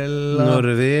 stracciatella,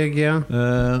 Norvegia.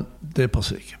 Det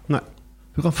passer ikke. Nei.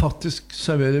 Du kan faktisk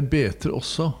servere beter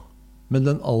også, med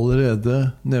den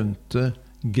allerede nevnte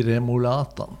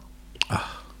gremolataen.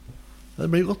 Det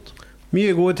blir godt.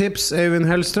 Mye gode tips, Øyvind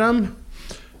Hellstrøm.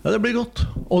 Ja, det blir godt.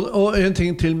 Og en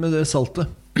ting til med det saltet.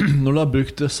 Når du har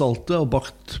brukt det saltet og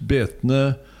bakt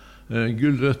betene,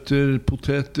 gulrøtter,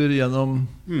 poteter gjennom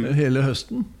hele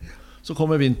høsten, så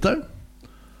kommer vinteren,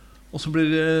 og så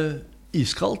blir det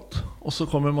iskaldt, og så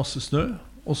kommer masse snø,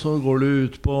 og så går du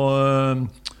ut på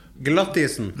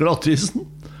glattisen,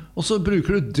 og så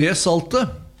bruker du det saltet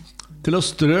til å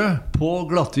strø på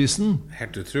glattisen.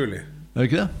 Helt utrolig. Er det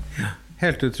ikke det? Ja,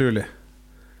 helt utrolig.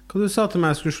 Hva du sa til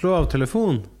meg, jeg skulle slå av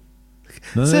telefonen?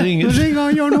 Se, nå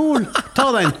ringer Jørn Hoel.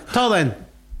 Ta den.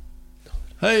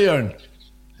 Hei, Jørn.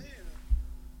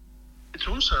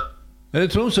 Tromsø? Er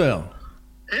det Tromsø, ja?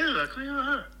 Er du det? Hva gjør du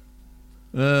her?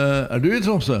 Er du i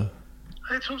Tromsø? Jeg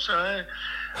er i Tromsø.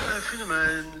 Jeg finner meg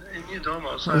en ny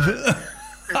dame. Så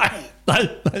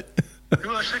Nei. Du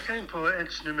har sjekket inn på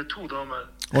ens nummer 2 damer.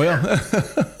 Ja.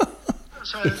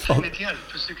 Så jeg finner litt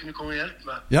hjelp hvis du kunne komme og hjelpe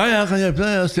meg. Ja, jeg kan hjelpe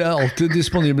deg. Jeg er alltid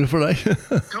disponibel for deg.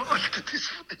 Du er alltid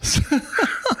disponibel.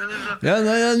 Ja,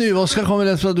 nei, jeg er nyvaska, kommer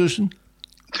rett fra dusjen.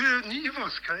 Du er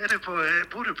nyvaska?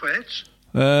 Bor du på Edge?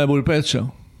 Bor på Edge, ja.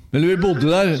 Eller vi bodde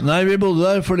der. Nei, vi bodde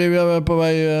der fordi vi er på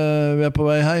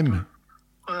vei hjem.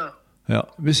 Ja,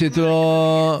 vi sitter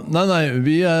og Nei,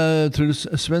 vi er Truls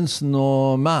Svendsen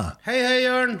og meg. Hei,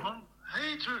 Jørn.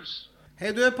 Hei, Truls.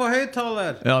 Hei, du er på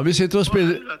høyttaler. Ja, vi sitter og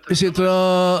spiller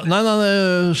Nei,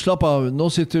 slapp av. Nå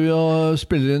sitter vi og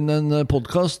spiller inn en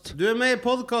podcast. Du er med i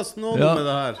podcasten nå med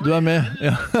det her. Du er med,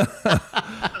 ja.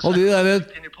 Og de der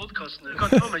inn i podcasten. Du kan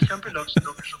ta med kjempelaksen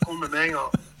dere som kommer med en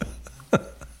gang.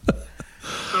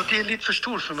 Så de er litt for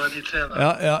stor for meg, de 3 der.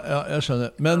 Ja, jeg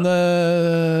skjønner. Men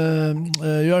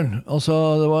Jørn, altså,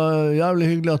 det var jævlig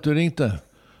hyggelig at du ringte.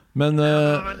 Men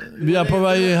vi på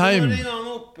vei hjem.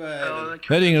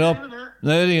 Jeg ringer opp.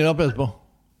 Nei, jeg ringer opp etterpå.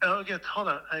 Ja, greit, ha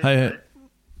det. Hei.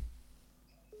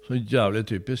 Så jævlig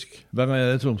typisk. Hver gang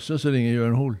jeg i Tromsø, så ringer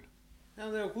Jørn Hol. Ja,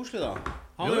 det jo koselig da.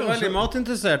 Han jo veldig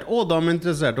matinteressert og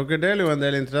dameinteressert. Dere deler jo en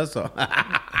del interesser.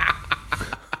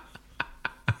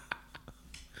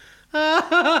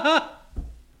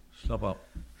 Slapp av.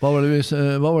 Hva var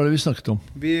det vi snakket om?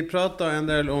 Vi pratet en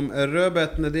del om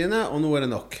rødbetene dine, og nå det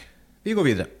nok. Vi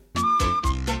går videre.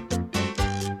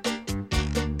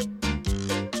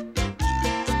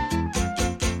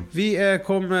 Vi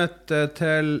kommet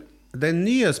til den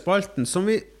nye spalten som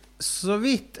vi så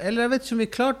vidt, eller jeg vet ikke om vi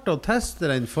klarte å teste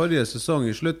den forrige sesong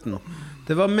i slutten.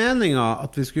 Det var meningen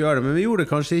at vi skulle gjøre det, men vi gjorde det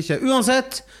kanskje ikke.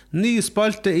 Uansett, ny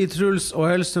spalte i Truls og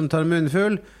Hellstrøm tar munnen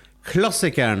full.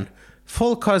 Klassikeren.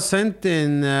 Folk har sendt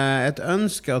inn et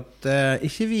ønske at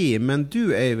ikke vi, men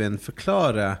du, Eivind,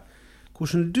 forklarer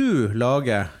hvordan du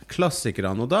lager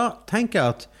klassikerne. Og da tenker jeg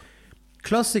at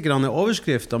klassikerne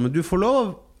overskrifter, men du får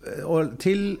lov å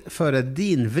tilføre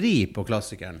din vri på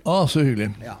klassikeren. Så hyggelig.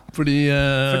 Ja. Fordi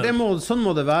For sånn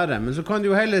må det være. Men så kan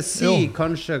du jo heller si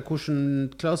kanskje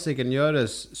hvordan klassikeren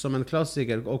gjøres som en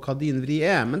klassiker, og hva din vri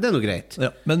Men det noe greit.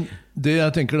 Ja, men det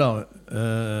jeg tenker da,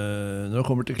 når det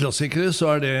kommer til klassikere,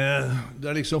 så det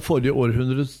liksom forrige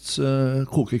århundrets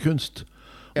kokekunst.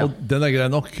 Og den grei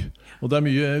nok. Og det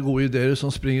mye gode ideer som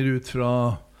springer ut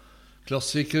fra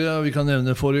klassikere. Vi kan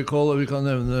nevne fårikål, vi kan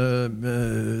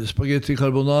nevne spaghetti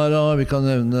carbonara, vi kan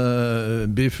nevne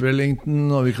beef Wellington,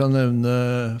 og vi kan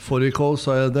nevne fårikål,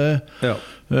 sa jeg det. Ja.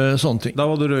 Sånne ting. Da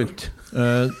var du rundt.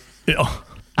 Ja.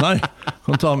 Nei,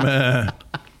 kan ta med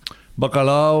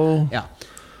bacalao. Ja.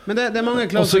 Men det mange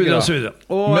klassikere. Og så videre.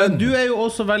 Og du jo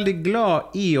også veldig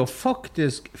glad i å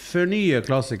faktisk fornye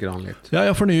klassikerne litt. Ja,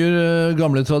 jeg fornyer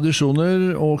gamle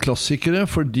tradisjoner og klassikere,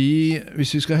 fordi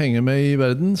hvis vi skal henge med i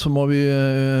verden, så må vi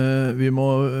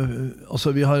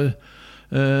har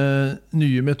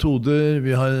nye metoder,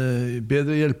 vi har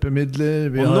bedre hjelpemidler.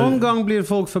 Noen gang blir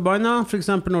folk forbannet, for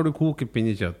eksempel når du koker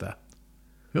pinnekjøttet.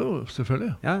 Jo,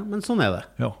 selvfølgelig. Ja, men sånn det.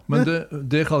 Ja, men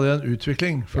det kaller jeg en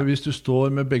utvikling. For hvis du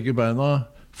står med begge beina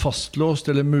fastlåst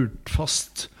eller murt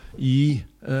fast i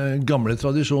gamle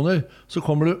tradisjoner, så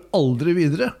kommer du aldri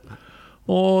videre.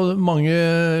 Og mange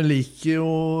liker jo,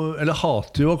 eller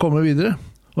hater jo å komme videre,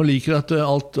 og liker at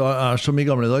alt som i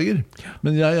gamle dager.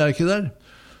 Men jeg ikke der.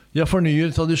 Jeg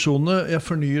fornyer tradisjonene, jeg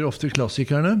fornyer ofte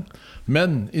klassikerne,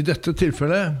 men i dette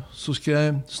tilfellet så skal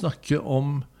jeg snakke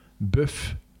om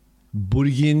bøff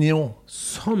bourguignon.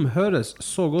 Som høres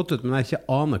så godt ut, men jeg ikke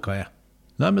aner hva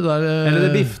Nei, men eller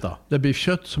det biff da? Det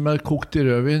biffkjøtt som kokt i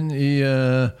rødvin i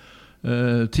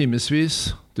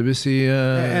timesvis. Det vil si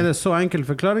det så enkel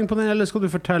forklaring på den, eller skal du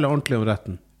fortelle ordentlig om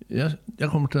retten? Jeg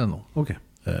kommer til det nå. Ok.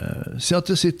 Si at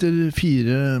det sitter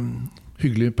 4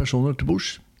 hyggelige personer til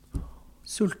bords.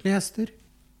 Sultne gjester.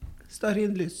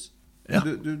 Stearinlys. Ja.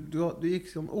 Du gikk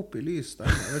sånn opp i lys der.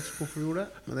 Jeg vet ikke hvorfor du gjorde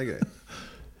det, men det greit.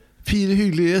 4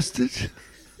 hyggelige gjester.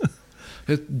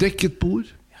 Et dekket bord.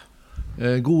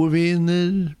 Gode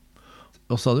viner.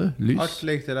 Hva sa du? Lys. Alt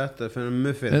ligger til rette for en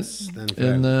muffins.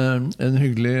 En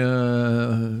hyggelig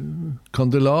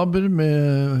kandelaber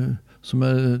som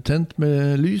tent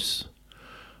med lys.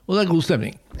 Og det god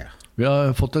stemning. Ja. Vi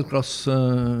har fått et glass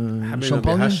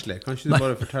champagne. Kan ikke du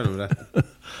bare fortelle om retten?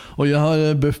 Og jeg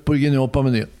har bøff bourguignon på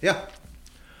menyen. Ja.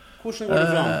 Hvordan går det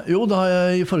fram? Jo, da har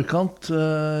jeg i forkant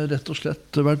rett og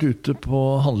slett vært ute på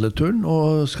handleturen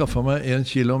og skaffet meg 1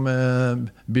 kilo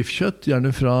med biffkjøtt, gjerne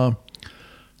fra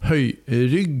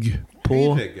høyrygg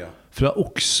fra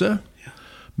okse.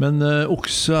 Men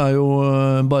okse jo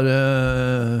bare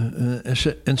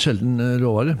en sjelden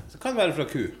råvare. Så kan det være fra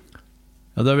ku?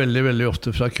 Ja, det veldig, veldig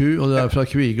ofte fra ku, og det fra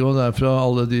kvige, og det fra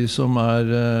alle de som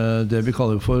det vi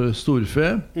kaller for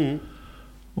storfe.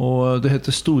 Og det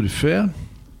heter storfe,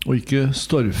 og ikke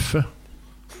storfe.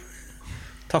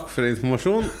 Takk for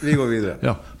informasjon. Vi går videre.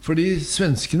 Ja, fordi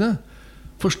svenskene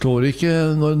forstår ikke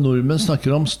når nordmenn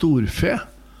snakker om storfe.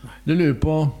 De lurer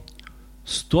på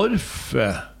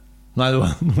storfe. Nei, det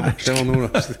var nordnorsk. Det var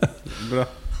nordnorsk. Bra.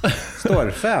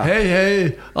 Storfe.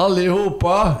 Hei,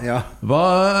 allihopa. Ja.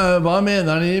 Hva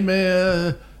mener ni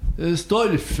med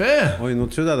storfe? Oi, nå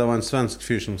trodde jeg det var en svensk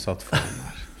fyr som satt foran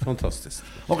her. Fantastisk.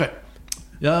 Ok.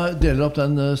 Jeg deler opp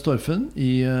den storfen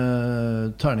i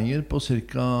terninger på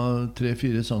ca.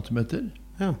 3-4 centimeter.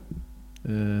 Ja.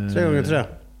 3 ganger 3.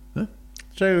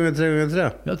 3 ganger 3 ganger 3.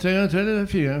 Ja, 3 ganger 3 eller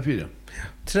 4 ganger 4.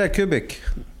 3 kubikk.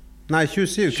 Nei,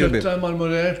 27 kubikk. Kjøttet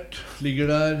marmorert, ligger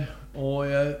der, og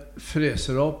jeg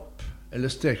freser opp, eller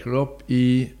steker det opp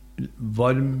i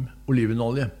varm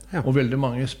olivenolje. Ja. Og veldig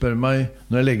mange spør meg,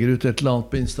 når jeg legger ut et eller annet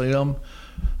på Instagram,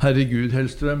 herregud,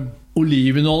 Hellstrøm,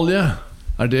 olivenolje,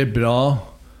 det bra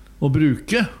å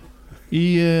bruke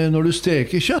når du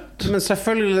steker kjøtt? Men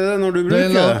selvfølgelig det når du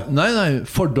bruker det. Nei,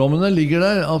 fordommene ligger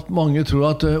der, at mange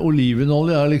tror at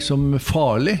olivenolje liksom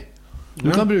farlig.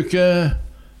 Du kan bruke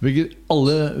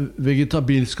alle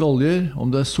vegetabilske oljer,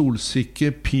 om det solsikke,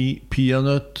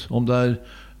 peanøtt, om det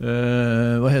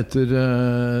hva heter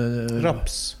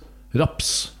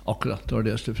Raps, akkurat, det var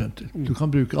det jeg skulle frem til. Du kan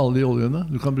bruke alle de oljene.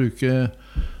 Du kan bruke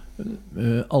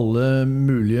alle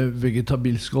mulige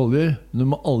vegetabilske oljer. Du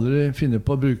må aldri finne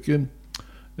på å bruke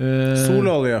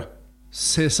sololje.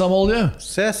 Sesamolje.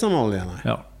 Sesamolje, nei.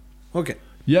 Ja. Ok.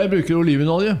 Jeg bruker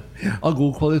olivenolje av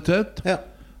god kvalitet. Ja.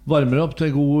 Varmer opp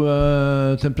til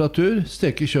god temperatur.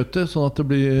 Steker kjøttet sånn at det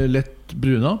blir lett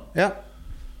bruna. Ja.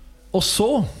 Og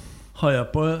så har jeg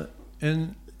på en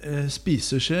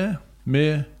spiseskje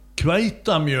med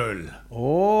kveitamjøl.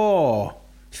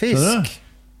 Fisk.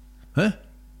 Hæ?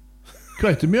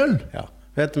 Kveitemjøl? Ja,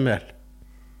 hvetemjøl.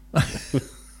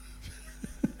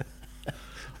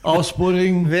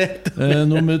 Avsporing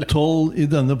nummer 12 i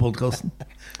denne podcasten.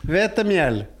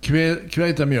 Hvetemjøl.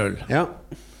 Kveitemjøl. Ja.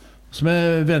 Som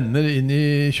jeg vender inn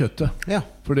i kjøttet. Ja.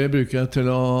 For det bruker jeg til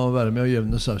å være med å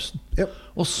jevne sausen. Ja.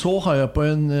 Og så har jeg på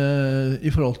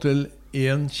i forhold til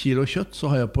 1 kilo kjøtt, så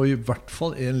har jeg på i hvert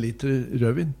fall 1 liter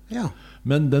rødvin. Ja.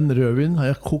 Men den rødvinen har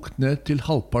jeg kokt ned til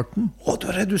halvparten. Du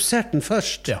har redusert den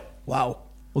først? Ja. Wow.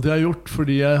 Og det har jeg gjort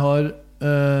fordi jeg har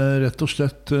rett og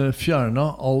slett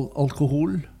fjernet all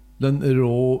alkohol. Den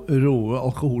råe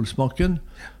alkoholsmaken,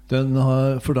 den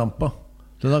har fordampet.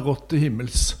 Den har gått til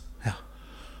himmels. Ja.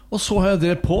 Og så har jeg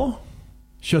det på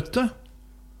kjøttet,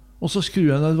 og så skrur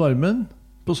jeg ned varmen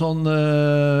på sånn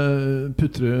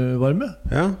putrevarme.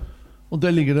 Ja. Og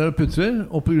det ligger der og putrer,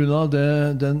 og på grunn av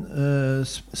den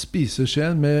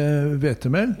spiseskjeen med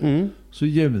hvetemel, så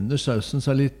jevner sausen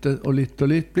seg litt og litt og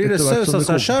litt. Blir det saus av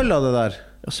seg selv av det der?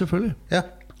 Ja, selvfølgelig. Ja.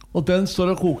 Og den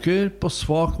står og koker på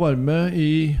svak varme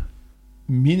i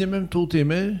minimum 2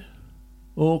 timer,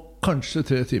 og kanskje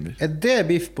 3 timer. Det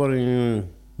biff bourguignon?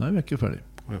 Nei, vi ikke ferdig.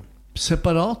 Ja.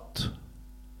 Separat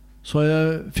så har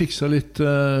jeg fikset litt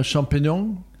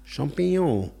champignon.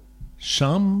 Champignon.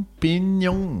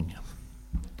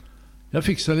 Jeg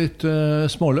fikset litt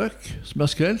småløk som jeg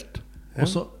har skrelt. Og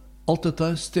så alt dette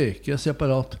steker jeg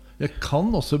separat. Jeg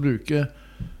kan også bruke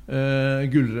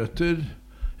gulrøtter.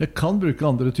 Jeg kan bruke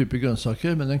andre typer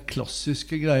grønnsaker, men den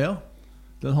klassiske greia,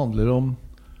 den handler om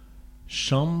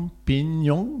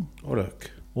champignon og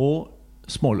løk. Og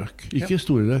småløk. Ikke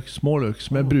store løk, småløk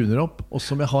som jeg bruner opp, og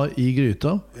som jeg har i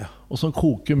gryta, og som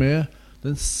koker med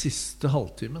den siste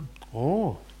halvtimen.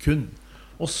 Kun.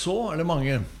 Og så det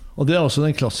mange. Og det også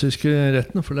den klassiske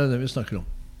retten, for det det vi snakker om.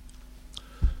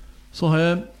 Så har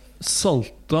jeg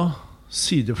salta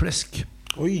sideflesk.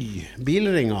 Oi,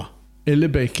 bilringer. Eller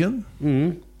bacon.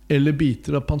 Eller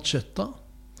biter av pancetta.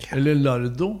 Eller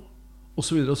lardo. Og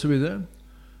så videre og så videre.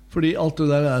 Fordi alt det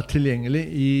der tilgjengelig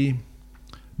i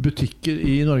butikker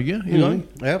i Norge i dag.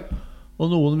 Ja.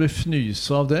 Og noen vil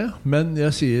fnyse av det. Men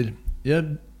jeg sier,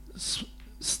 jeg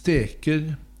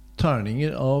steker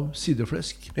terninger av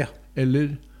sideflesk. Ja.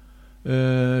 Eller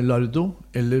lardo.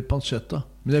 Eller pancetta.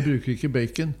 Men jeg bruker ikke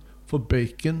bacon. For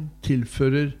bacon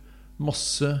tilfører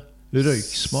masse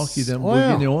røyksmak i den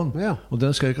bourguignon. Ja. Og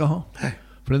den skal jeg ikke ha.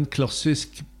 For den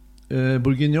klassisk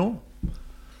bourguignon,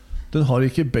 den har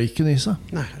ikke bacon i seg.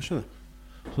 Nei, jeg skjønner.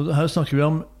 Så her snakker vi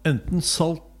om enten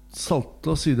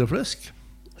salta sideflesk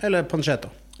eller pancetta.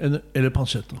 Eller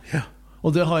pancetta. Ja.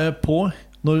 Og det har jeg på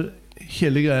når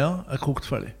hele greia kokt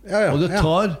ferdig. Og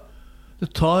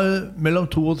det tar mellom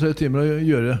 2 og 3 timer å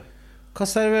gjøre. Hva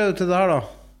serverer du til det her da?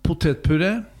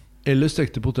 Potetpuré eller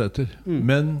stekte poteter.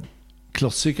 Men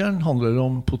klassikeren handler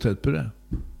om potetpuré.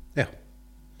 Ja.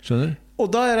 Skjønner? Og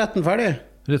da retten ferdig?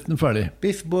 Retten ferdig.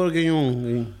 Biff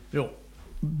bourguignon. Jo.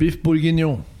 Biff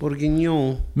bourguignon.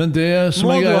 Men det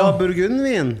som må greia... du ha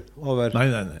burgundvin over? Nei.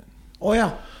 Ja.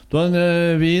 Du har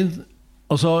en vin...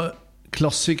 Altså,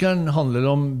 klassikeren handler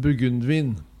om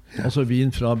burgundvin. Altså vin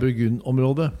fra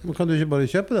burgundområdet. Men kan du ikke bare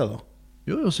kjøpe det da?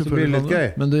 Jo, selvfølgelig kan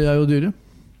det. Men det jo dyre.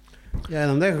 Ja,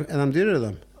 er de dyrere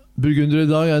dem? Burgunder i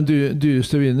dag den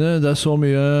dyreste vinen. Det så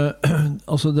mye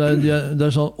altså det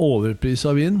sånn overpris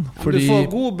av vin fordi... Du får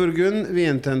god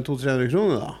burgundvin til 200-300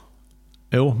 kroner da?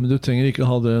 Jo, men du trenger ikke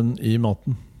ha den i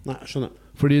maten. Nei, skjønner.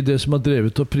 Fordi det som har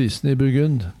drevet opp prisen i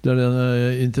Burgund, det den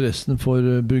interessen for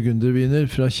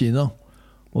burgunderviner fra Kina.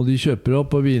 Og de kjøper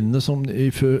opp, og vinene som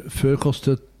før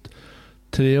kostet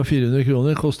 300 og 400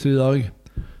 kroner, koster i dag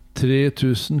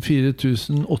 3000,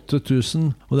 4000, 8000,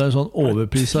 og det sånn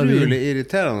overpris av vin. Utrolig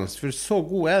irriterende, for så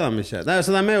gode de ikke. Nei,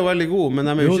 så de jo veldig gode, men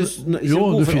de jo ikke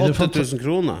gode for 8000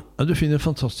 kroner. Ja, du finner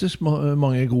fantastisk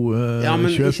mange gode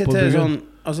men kjøp ikke på til byggen. sånn,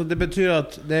 altså det betyr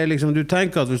at det liksom, du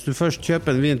tenker at hvis du først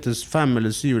kjøper en vin til 5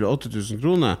 eller 7 eller 8000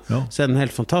 kroner, så den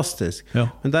helt fantastisk.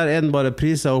 Men der den bare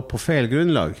priset opp på feil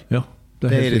grunnlag. Ja.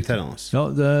 Det irriterende. Ja,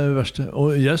 det det verste.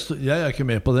 Og jeg ikke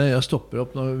med på det. Jeg stopper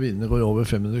opp når vinene går over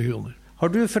 500 kroner. Har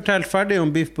du fortalt ferdig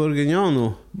om Biff Bourguignon nå?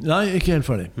 Nei, ikke helt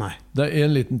ferdig. Nei. Det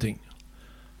en liten ting.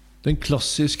 Den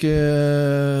klassiske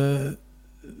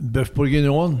Bøff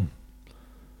Bourguignon,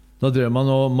 da drev man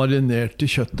og marinerte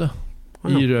kjøttet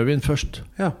i rødvin først.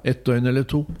 1 døgn eller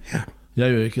 2.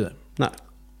 Jeg gjør ikke det. Nei.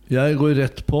 Jeg går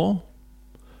rett på,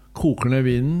 koker ned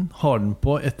vinen, har den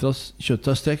på etter at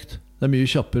kjøttet stekt. Det mye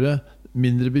kjappere,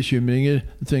 mindre bekymringer.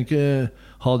 Du trenger ikke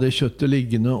ha det kjøttet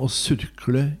liggende og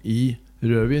surkle i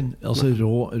rødvin, altså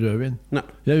rå rødvin. Nei.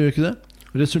 Jeg gjør ikke det.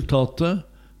 Resultatet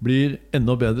blir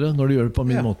enda bedre når du gjør det på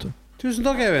min måte. Tusen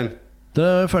takk, Eivind. Det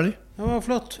ferdig. Det var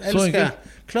flott. Elsker.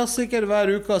 Klassiker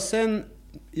hver uke. Send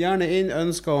gjerne inn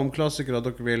ønsker om klassikere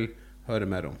dere vil høre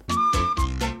mer om.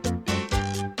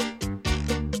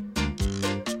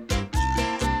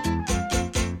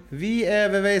 Vi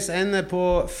ved veis ende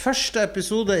på første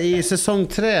episode i sesong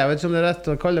 3. Jeg vet ikke om det rett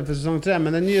å kalle det for sesong 3,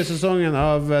 men den nye sesongen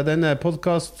av denne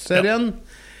podcastserien.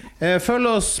 Følg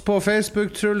oss på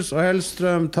Facebook. Truls og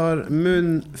Hellstrøm tar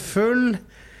munn full.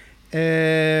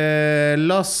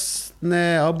 Last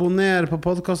ned, abonner på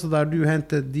podcaster der du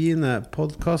henter dine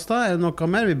podcaster. Det noe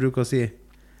mer vi bruker å si?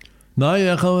 Nei,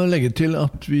 jeg kan legge til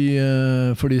at vi,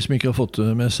 for de som ikke har fått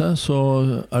det med seg, så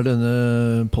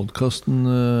denne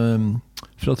podcasten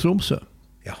fra Tromsø.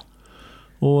 Ja.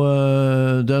 Og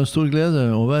det en stor glede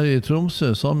å være i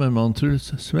Tromsø sammen med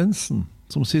Truls Svendsen,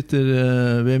 som sitter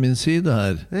ved min side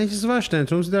her. Det ikke så verst, den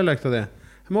Tromsø-dialekta det.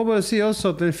 Jeg må bare si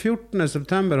også at den 14.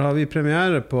 september har vi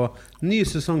premiere på ny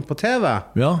sesong på TV.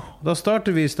 Ja. Da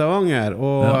starter vi i Stavanger,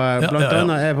 og blant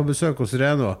annet på besøk hos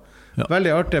Reno.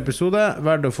 Veldig artig episode,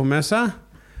 verdt å få med seg.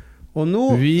 Og nå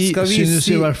skal vi synes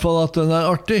i hvert fall at den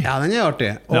artig. Ja, den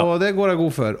artig, og det går jeg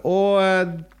god for.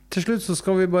 Og til slutt så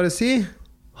skal vi bare si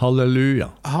halleluja.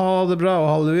 Ha det bra og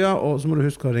halleluja. Og så må du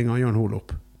huske å ringe Jørn Hol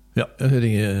opp. Ja, jeg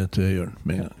ringer til Jørn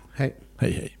med en gang. Hei.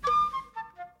 Hei, hei.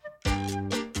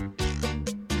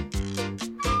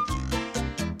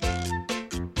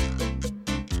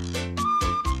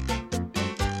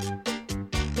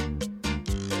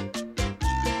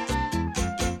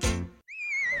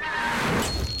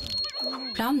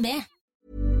 Plan B.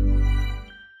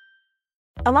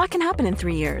 A lot can happen in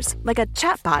 3 years, like a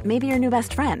chatbot may be your new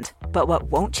best friend. But what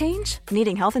won't change?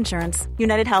 Needing health insurance.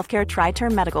 United Healthcare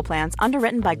Tri-Term Medical Plans,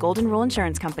 underwritten by Golden Rule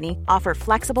Insurance Company, offer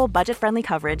flexible, budget-friendly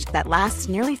coverage that lasts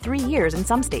nearly 3 years in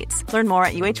some states. Learn more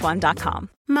at uh1.com.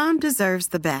 Mom deserves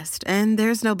the best, and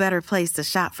there's no better place to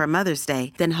shop for Mother's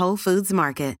Day than Whole Foods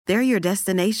Market. They're your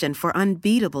destination for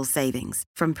unbeatable savings,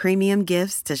 from premium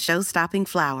gifts to show-stopping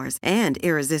flowers and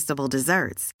irresistible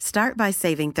desserts. Start by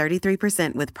saving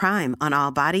 33% with Prime on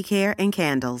all body care and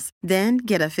candles. Then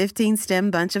get a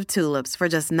 15-stem bunch of tulips for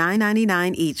just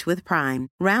 $9.99 each with Prime.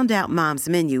 Round out Mom's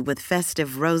menu with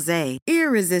festive rosé,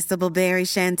 irresistible berry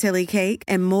chantilly cake,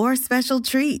 and more special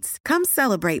treats. Come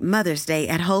celebrate Mother's Day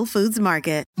at Whole Foods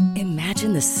Market.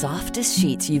 Imagine the softest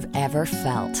sheets you've ever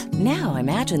felt. Now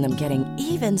imagine them getting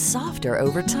even softer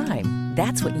over time.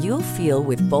 That's what you'll feel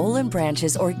with Boll &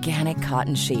 Branch's organic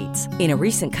cotton sheets. In a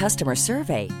recent customer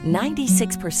survey,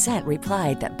 96%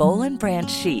 replied that Boll & Branch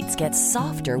sheets get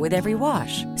softer with every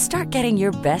wash. Start getting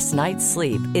your best night's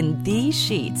sleep in these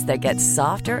sheets that get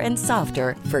softer and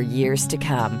softer for years to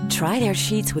come. Try their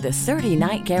sheets with a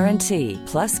 30-night guarantee.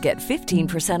 Plus, get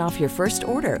 15% off your first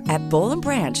order at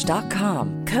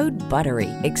bollandbranch.com. Code BUTTERY.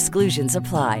 Exclusions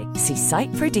apply. See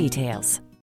site for details.